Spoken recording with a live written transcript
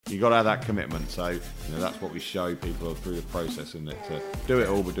got to have that commitment. So that's what we show people through the process, isn't it? To do it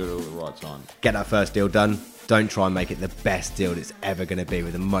all, but do it all at the right time. Get that first deal done. Don't try and make it the best deal it's ever going to be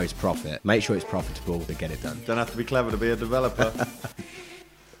with the most profit. Make sure it's profitable to get it done. Don't have to be clever to be a developer.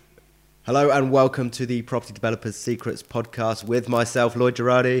 Hello and welcome to the Property Developers Secrets podcast with myself, Lloyd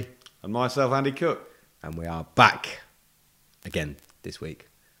Girardi. And myself, Andy Cook. And we are back again this week.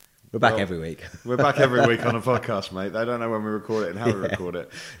 We're back every week. We're back every week on a podcast, mate. They don't know when we record it and how we record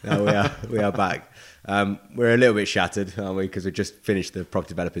it. No, we are back. We're a little bit shattered, aren't we? Because we just finished the Property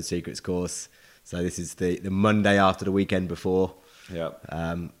Developers Secrets course. So this is the Monday after the weekend before. Yeah.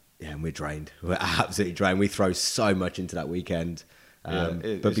 And we're drained. We're absolutely drained. We throw so much into that weekend.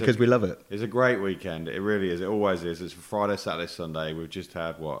 But because we love it. It's a great weekend. It really is. It always is. It's Friday, Saturday, Sunday. We've just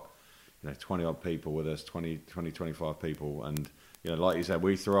had, 20 odd people with us, 25 people. And, like you said,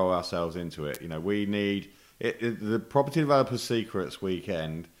 we throw ourselves into it. We need it. The Property Developers Secrets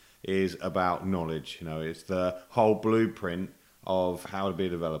weekend is about knowledge. It's the whole blueprint of how to be a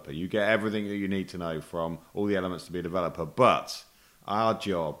developer. You get everything that you need to know from all the elements to be a developer. But our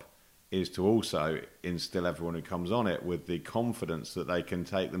job is to also instill everyone who comes on it with the confidence that they can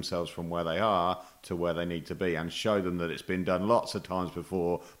take themselves from where they are to where they need to be, and show them that it's been done lots of times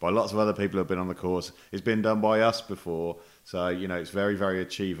before by lots of other people who have been on the course. It's been done by us before. So, it's very, very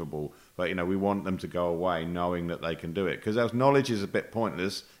achievable. But, we want them to go away knowing that they can do it. Because knowledge is a bit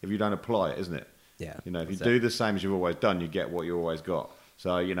pointless if you don't apply it, isn't it? Yeah. If you do the same as you've always done, you get what you always got.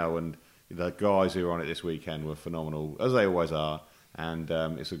 So, and the guys who were on it this weekend were phenomenal, as they always are. And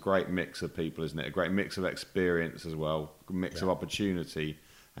it's a great mix of people, isn't it? A great mix of experience as well, a mix of opportunity.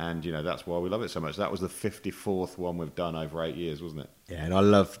 And, that's why we love it so much. That was the 54th one we've done over 8 years, wasn't it? Yeah, and I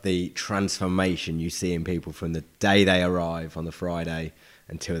love the transformation you see in people from the day they arrive on the Friday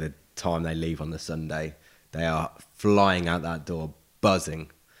until the time they leave on the Sunday. They are flying out that door,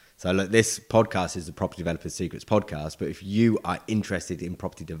 buzzing. So look, this podcast is the Property Developers Secrets podcast, but if you are interested in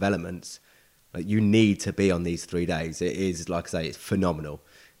property developments, you need to be on these 3 days. It is, like I say, it's phenomenal.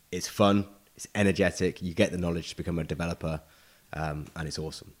 It's fun. It's energetic. You get the knowledge to become a developer, and it's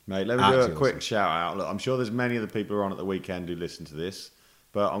awesome. Mate, let me do a quick shout out. Look, I'm sure there's many of the people who are on at the weekend who listen to this,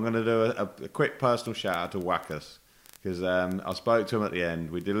 but I'm going to do a quick personal shout out to Wackus, because I spoke to him at the end.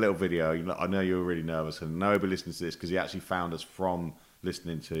 We did a little video. I know you were really nervous, and nobody listens to this because he actually found us from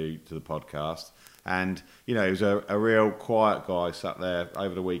listening to the podcast. And, he was a real quiet guy sat there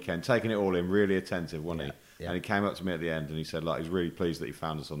over the weekend, taking it all in, really attentive, wasn't he? Yeah. And he came up to me at the end and he said, he's really pleased that he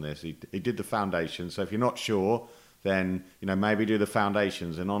found us on this. He did the foundation. So if you're not sure, then, maybe do the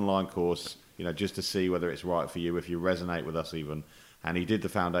foundations, an online course, just to see whether it's right for you, if you resonate with us even. And he did the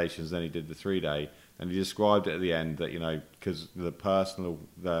foundations, then he did the 3-day. And he described it at the end that, because the personal...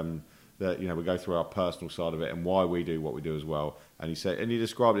 that we go through our personal side of it and why we do what we do as well. And he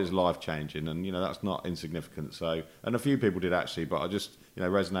described it as life changing, and that's not insignificant. So, and a few people did actually, but I just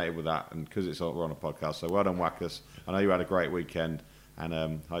resonated with that, and because we're on a podcast. So well done, Wackus. I know you had a great weekend,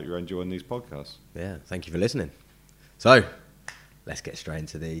 and hope you're enjoying these podcasts. Yeah, thank you for listening. So let's get straight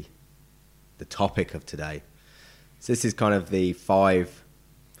into the topic of today. So this is kind of the 5,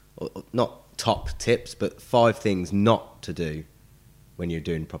 not top tips, but 5 things not to do when you're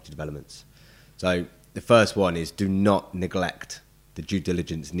doing property developments. So the first one is do not neglect the due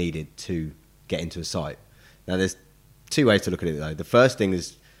diligence needed to get into a site. Now there's 2 ways to look at it though. The first thing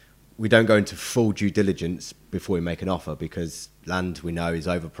is we don't go into full due diligence before we make an offer, because land we know is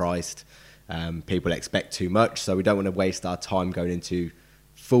overpriced. People expect too much, so we don't want to waste our time going into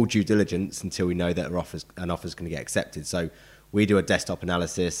full due diligence until we know that an offer is going to get accepted. So we do a desktop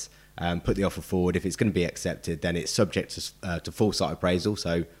analysis, put the offer forward. If it's going to be accepted, then it's subject to full site appraisal,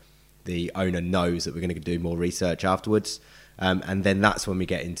 so the owner knows that we're going to do more research afterwards, and then that's when we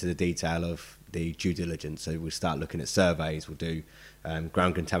get into the detail of the due diligence. So we'll start looking at surveys, we'll do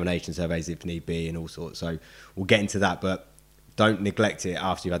ground contamination surveys if need be, and all sorts. So we'll get into that, but don't neglect it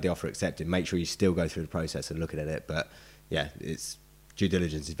after you've had the offer accepted. Make sure you still go through the process and look at it. But yeah, it's due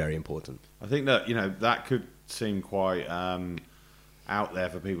diligence is very important. I think that that could seem quite out there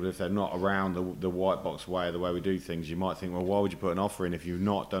for people if they're not around the white box way, the way we do things. You might think, well, why would you put an offer in if you've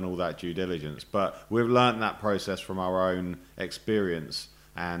not done all that due diligence? But we've learned that process from our own experience.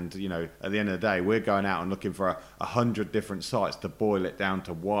 And, at the end of the day, we're going out and looking for 100 different sites to boil it down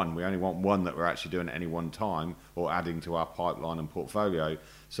to one. We only want one that we're actually doing at any one time or adding to our pipeline and portfolio.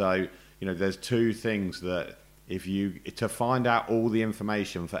 So, there's 2 things that to find out all the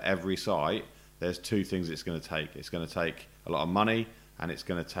information for every site, there's 2 things it's going to take. It's going to take a lot of money and it's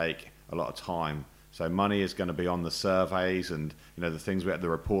going to take a lot of time. So money is going to be on the surveys and the things the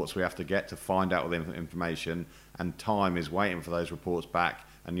reports we have to get to find out all the information, and time is waiting for those reports back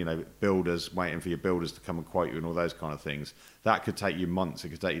and builders waiting for your builders to come and quote you and all those kind of things. That could take you months. It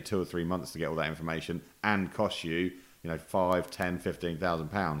could take you 2 or 3 months to get all that information and cost you, 5, 10, 15,000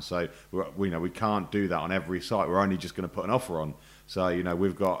 pounds. So we can't do that on every site. We're only just going to put an offer on. So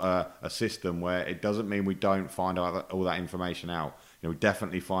we've got a system where it doesn't mean we don't find out all that information out. We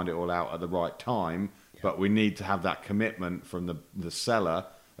definitely find it all out at the right time, but we need to have that commitment from the seller,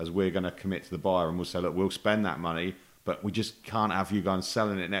 as we're going to commit to the buyer, and we'll say, look, we'll spend that money, but we just can't have you go and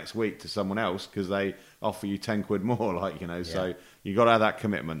selling it next week to someone else because they offer you 10 quid more, So you got to have that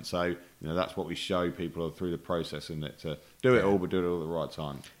commitment. So that's what we show people through the process, isn't it? To do it all, but do it all at the right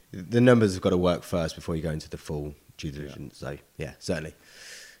time. The numbers have got to work first before you go into the full due diligence. So yeah, certainly.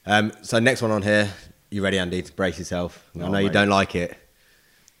 So next one on here, you ready, Andy, to brace yourself? I know you don't like it,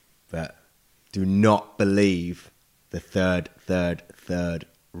 but do not believe the third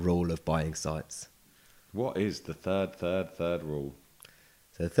rule of buying sites. What is the third rule?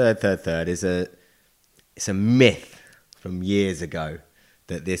 So the third is it's a myth from years ago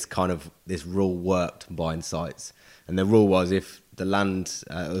that this rule worked on buying sites. And the rule was, if the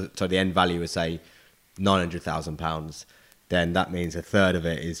the end value is, say, £900,000, then that means a third of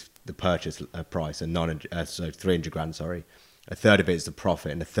it is the purchase price, and 300 grand, sorry. A third of it is the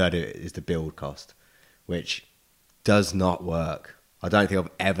profit, and a third of it is the build cost, which does not work. I don't think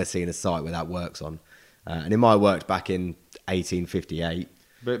I've ever seen a site where that works on. And it might have worked back in 1858.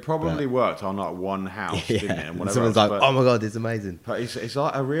 But it probably worked on one house, didn't it? And someone's like, oh my God, it's amazing. But it's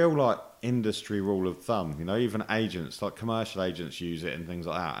like a real industry rule of thumb. Even agents, like commercial agents, use it and things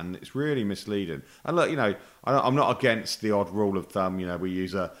like that. And it's really misleading. And look, I'm not against the odd rule of thumb. We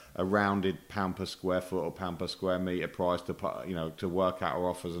use a rounded pound per square foot or pound per square metre price to put, to work out our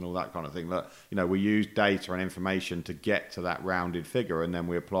offers and all that kind of thing. Look, we use data and information to get to that rounded figure, and then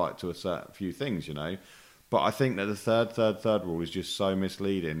we apply it to a certain few things, But I think that the third rule is just so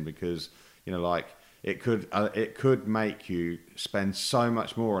misleading because, it could make you spend so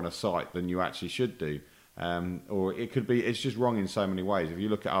much more on a site than you actually should do. Or it's just wrong in so many ways. If you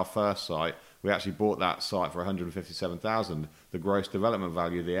look at our first site, we actually bought that site for 157,000. The gross development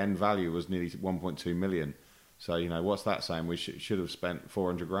value, the end value, was nearly 1.2 million. So, what's that saying? We should have spent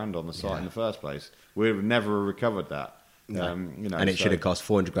 400 grand on the site in the first place. We would have never recovered that. No. And it should have cost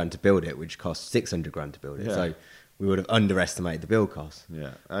 400 grand to build it, which cost 600 grand to build it. So we would have underestimated the build cost.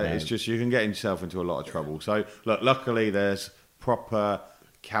 Yeah, it's just you can get yourself into a lot of trouble. So look, luckily there's proper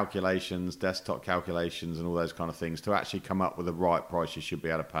calculations, desktop calculations and all those kind of things to actually come up with the right price you should be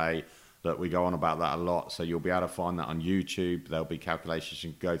able to pay. Look, we go on about that a lot, so you'll be able to find that on YouTube. There'll be calculations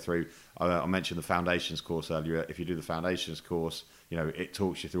you can go through. I mentioned the foundations course earlier. If you do the foundations course, it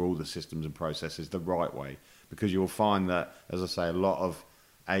talks you through all the systems and processes the right way. Because you'll find that, as I say, a lot of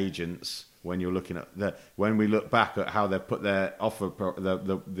agents, when you're looking at when we look back at how they've put their offer,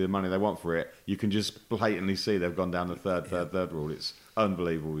 the money they want for it, you can just blatantly see they've gone down the third rule. It's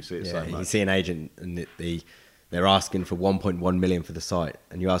unbelievable. We see it so much. You see an agent and they're asking for 1.1 million for the site,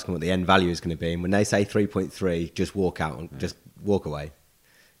 and you ask them what the end value is going to be, and when they say 3.3, just walk out and just walk away.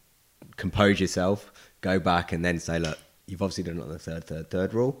 Compose yourself, go back, and then say, look, you've obviously done it on the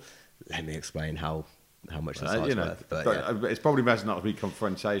third rule. Let me explain how much the site's worth. But it's probably best not to be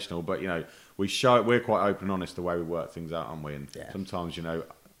confrontational, but we're quite open and honest the way we work things out, aren't we? And sometimes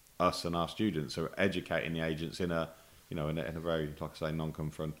us and our students are educating the agents in a very, like I say,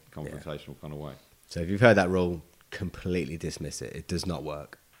 non-confrontational kind of way. So if you've heard that rule, completely dismiss it. It does not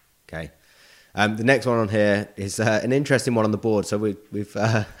work. Okay. The next one on here is an interesting one on the board. So we've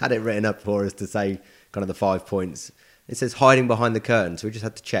had it written up for us to say kind of the 5 points. It says hiding behind the curtain, so we just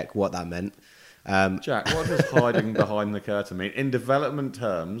had to check what that meant. Jack, what does hiding behind the curtain mean? In development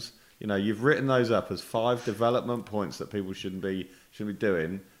terms, you've written those up as 5 development points that people shouldn't be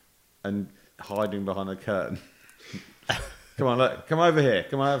doing, and hiding behind the curtain. Come on, look, come over here.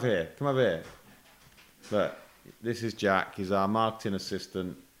 Look, this is Jack. He's our marketing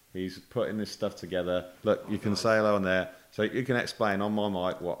assistant. He's putting this stuff together. Look, you can say hello on there, so you can explain on my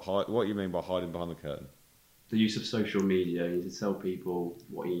mic what you mean by hiding behind the curtain. The use of social media, you need to tell people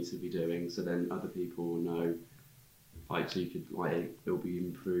what you need to be doing, so then other people will know, so you could, it'll be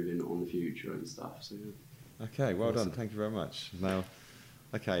improving on the future and stuff. So yeah. Okay, well done. Thank you very much. Now,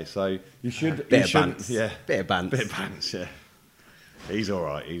 okay, so you should bit of bants, yeah. He's all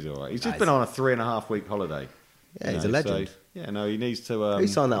right. He's just been on a 3.5 week holiday. Yeah, he's a legend. So, he needs to. Who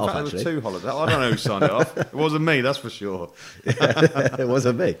signed that off? There actually, was 2 holidays. I don't know who signed it off. It wasn't me, that's for sure. It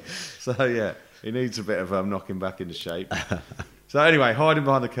wasn't me. So yeah. He needs a bit of knocking back into shape. So anyway, hiding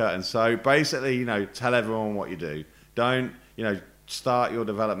behind the curtain. So basically, tell everyone what you do. Don't, start your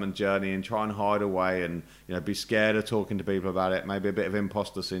development journey and try and hide away and, you know, be scared of talking to people about it, maybe a bit of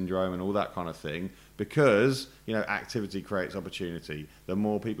imposter syndrome and all that kind of thing, because, you know, activity creates opportunity. The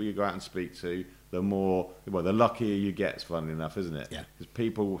more people you go out and speak to, the luckier you get, funnily enough, isn't it? Yeah. Because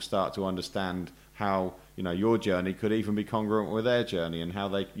people will start to understand how, you know, your journey could even be congruent with their journey and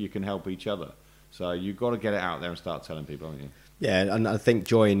how you can help each other. So you've got to get it out there and start telling people, haven't you? Yeah, and I think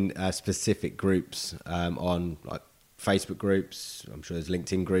join specific groups on like Facebook groups. I'm sure there's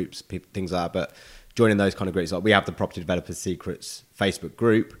LinkedIn groups, things like that. But joining those kind of groups, like we have the Property Developers Secrets Facebook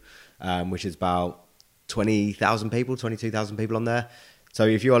group, which is about 20,000 people, 22,000 people on there. So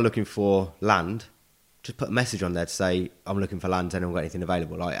if you are looking for land, just put a message on there to say, I'm looking for land, anyone got anything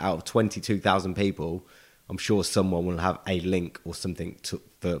available? Like out of 22,000 people, I'm sure someone will have a link or something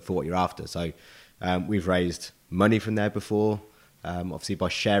for what you're after. So we've raised money from there before, obviously by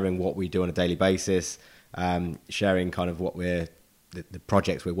sharing what we do on a daily basis, sharing kind of the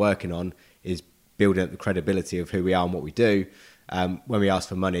projects we're working on is building up the credibility of who we are and what we do. When we ask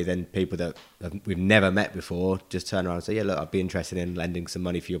for money, then people that we've never met before just turn around and say, yeah, look, I'd be interested in lending some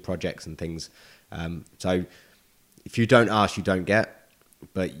money for your projects and things. So if you don't ask, you don't get,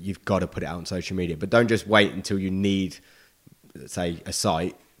 but you've got to put it out on social media. But don't just wait until you need, let's say, a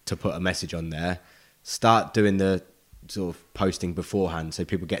site to put a message on there. Start doing the sort of posting beforehand so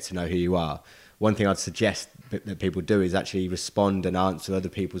people get to know who you are. One thing I'd suggest that people do is actually respond and answer other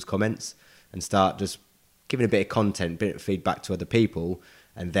people's comments and start just giving a bit of content, a bit of feedback to other people.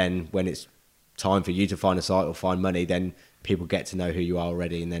 And then when it's time for you to find a site or find money, then people get to know who you are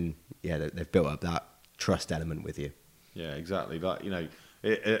already. And then, yeah, they've built up that trust element with you. Yeah, exactly. Like, you know,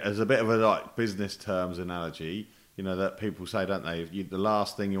 as a bit of a like business terms analogy, you know, that people say, don't they? The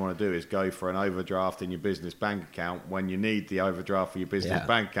last thing you want to do is go for an overdraft in your business bank account when you need the overdraft for your business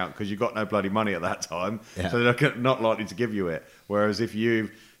bank account because you've got no bloody money at that time. Yeah. So they're not likely to give you it. Whereas if you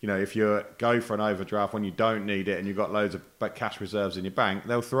go for an overdraft when you don't need it and you've got loads of cash reserves in your bank,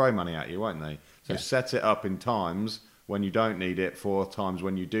 they'll throw money at you, won't they? So set it up in times when you don't need it for times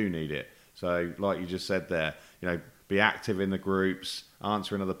when you do need it. So like you just said there, you know, be active in the groups,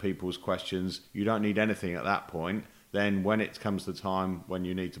 answering other people's questions. You don't need anything at that point. Then when it comes to time when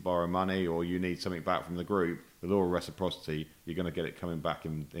you need to borrow money or you need something back from the group, the law of reciprocity, you're going to get it coming back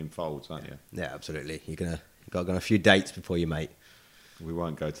in folds, aren't you? Yeah, absolutely. You've got to go on a few dates before you mate. We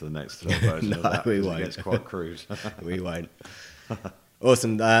won't go to the next version of that. We won't. It gets quite crude. We won't.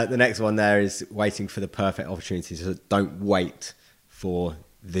 Awesome. The next one there is waiting for the perfect opportunity. So don't wait for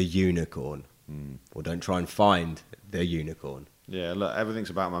the unicorn, or don't try and find the unicorn. Yeah, look, everything's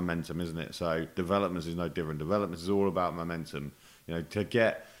about momentum, isn't it? So development is no different. Development is all about momentum. You know, to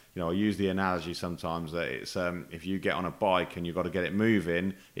get, you know, I use the analogy sometimes that it's if you get on a bike and you've got to get it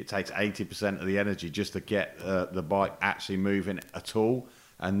moving, it takes 80% of the energy just to get the bike actually moving at all,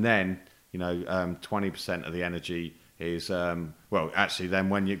 and then 20% of the energy is actually then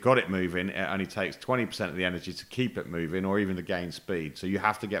when you've got it moving, it only takes 20% of the energy to keep it moving or even to gain speed. So you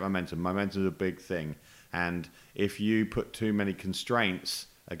have to get momentum. Momentum is a big thing. And if you put too many constraints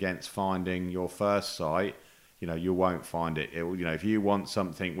against finding your first site, you know, you won't find it. If you want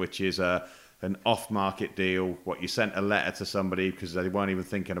something which is an off-market deal, you sent a letter to somebody because they weren't even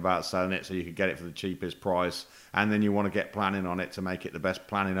thinking about selling it so you could get it for the cheapest price, and then you want to get planning on it to make it the best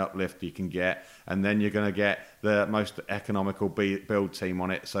planning uplift you can get, and then you're going to get the most economical build team on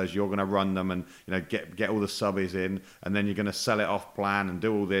it, so you're going to run them and, you know, get all the subbies in, and then you're going to sell it off plan and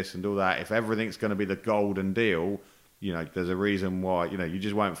do all this and do all that. If everything's going to be the golden deal, you know, there's a reason why, you know, you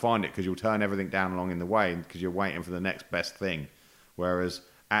just won't find it because you'll turn everything down along in the way because you're waiting for the next best thing. Whereas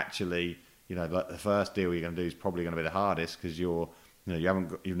actually, you know, like the first deal you're going to do is probably going to be the hardest because you've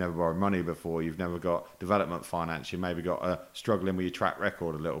never borrowed money before, you've never got development finance, you maybe got struggling with your track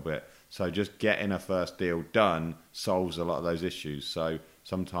record a little bit. So just getting a first deal done solves a lot of those issues. So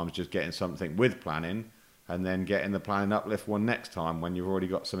sometimes just getting something with planning and then getting the planning uplift one next time when you've already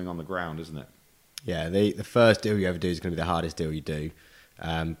got something on the ground, isn't it? Yeah, the first deal you ever do is going to be the hardest deal you do,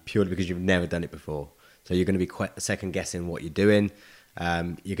 purely because you've never done it before. So you're going to be quite second guessing what you're doing.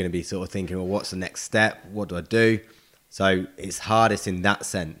 You're going to be sort of thinking, well, what's the next step? What do I do? So it's hardest in that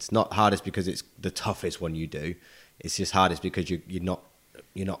sense. Not hardest because it's the toughest one you do. It's just hardest because you're not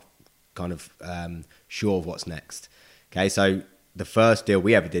kind of sure of what's next. Okay, so the first deal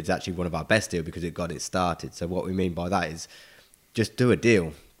we ever did is actually one of our best deals because it got it started. So what we mean by that is just do a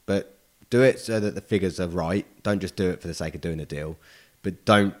deal, but do it so that the figures are right. Don't just do it for the sake of doing a deal. But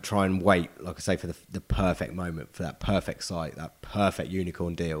don't try and wait, like I say, for the perfect moment, for that perfect site, that perfect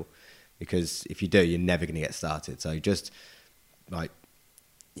unicorn deal. Because if you do, you're never going to get started. So just, don't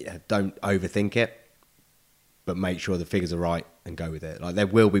overthink it. but make sure the figures are right and go with it. Like, there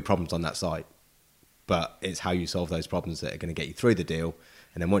will be problems on that site, but it's how you solve those problems that are going to get you through the deal.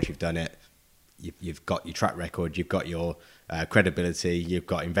 And then once you've done it, you've got your track record, you've got your credibility, you've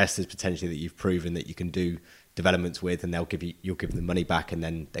got investors potentially that you've proven that you can do developments with, and you'll give them money back, and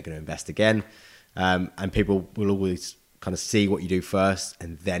then they're going to invest again. And people will always kind of see what you do first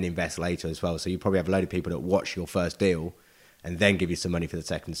and then invest later as well. So you probably have a load of people that watch your first deal and then give you some money for the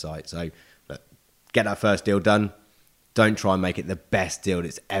second site. So look, get that first deal done. Don't try and make it the best deal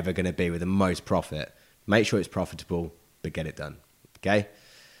it's ever going to be with the most profit. Make sure it's profitable, but get it done. Okay?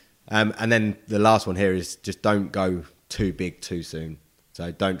 And then the last one here is just don't go too big too soon.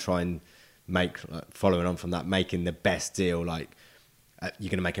 So don't try and make, following on from that, making the best deal, like you're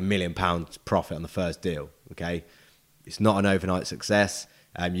going to make £1 million profit on the first deal. Okay? It's not an overnight success.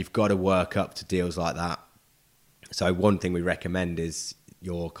 You've got to work up to deals like that. So one thing we recommend is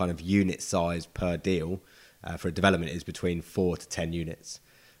your kind of unit size per deal for a development is between 4 to 10 units.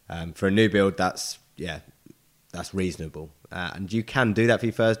 For a new build, that's reasonable. And you can do that for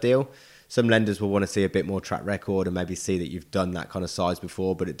your first deal. Some lenders will want to see a bit more track record and maybe see that you've done that kind of size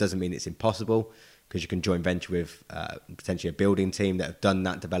before, but it doesn't mean it's impossible, because you can joint venture with potentially a building team that have done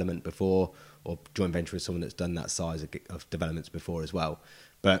that development before, or joint venture with someone that's done that size of developments before as well.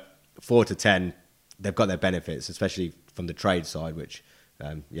 But 4 to 10, they've got their benefits, especially from the trade side, which,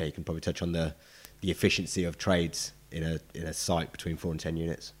 you can probably touch on the efficiency of trades in a site between 4 and 10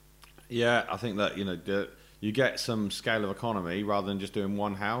 units. Yeah, I think that, you get some scale of economy rather than just doing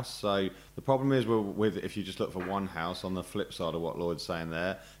one house. So the problem is with if you just look for one house, on the flip side of what Lloyd's saying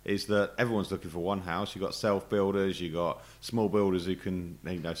there, is that everyone's looking for one house. You've got self-builders, you've got small builders who can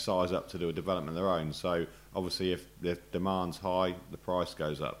size up to do a development of their own. So obviously if the demand's high, the price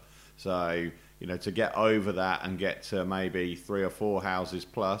goes up. So, to get over that and get to maybe 3 or 4 houses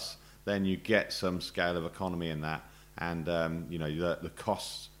plus, then you get some scale of economy in that. And, the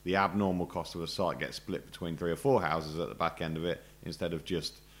costs, the abnormal cost of a site gets split between 3 or 4 houses at the back end of it, instead of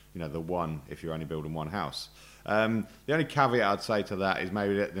just, the one if you're only building one house. The only caveat I'd say to that is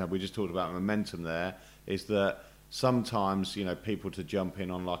maybe that, we just talked about momentum there, is that sometimes, people to jump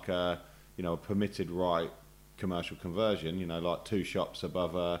in on like a permitted right commercial conversion, like 2 shops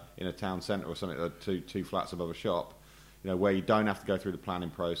above in a town centre or something, or two flats above a shop, where you don't have to go through the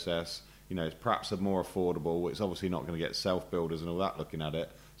planning process. It's perhaps more affordable. It's obviously not going to get self-builders and all that looking at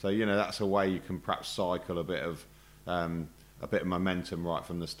it. So, that's a way you can perhaps cycle a bit of momentum right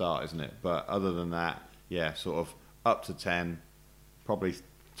from the start, isn't it? But other than that, sort of up to 10, probably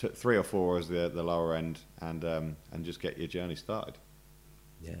 3 or 4 is the lower end, and just get your journey started.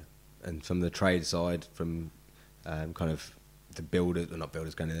 Yeah. And from the trade side, from kind of the builders, or not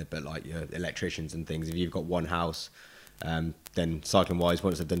builders going in there, but like your electricians and things, if you've got one house, then cycling wise,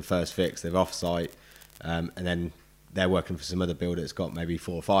 once they've done first fix, they're off site, and then they're working for some other builder that's got maybe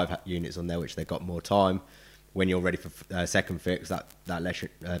 4 or 5 units on there, which they've got more time. When you're ready for second fix,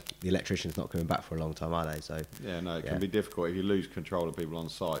 the electrician's not coming back for a long time, are they? So it can be difficult if you lose control of people on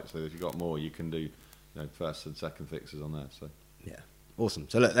site. So if you've got more, you can do first and second fixes on there. So awesome.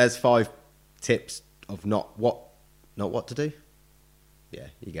 So look, there's 5 tips of not what to do. Yeah,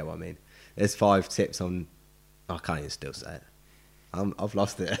 you get what I mean. There's 5 tips on. I can't even still say it. I've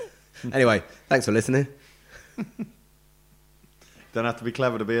lost it. Anyway, thanks for listening. Don't have to be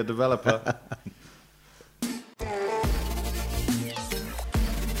clever to be a developer.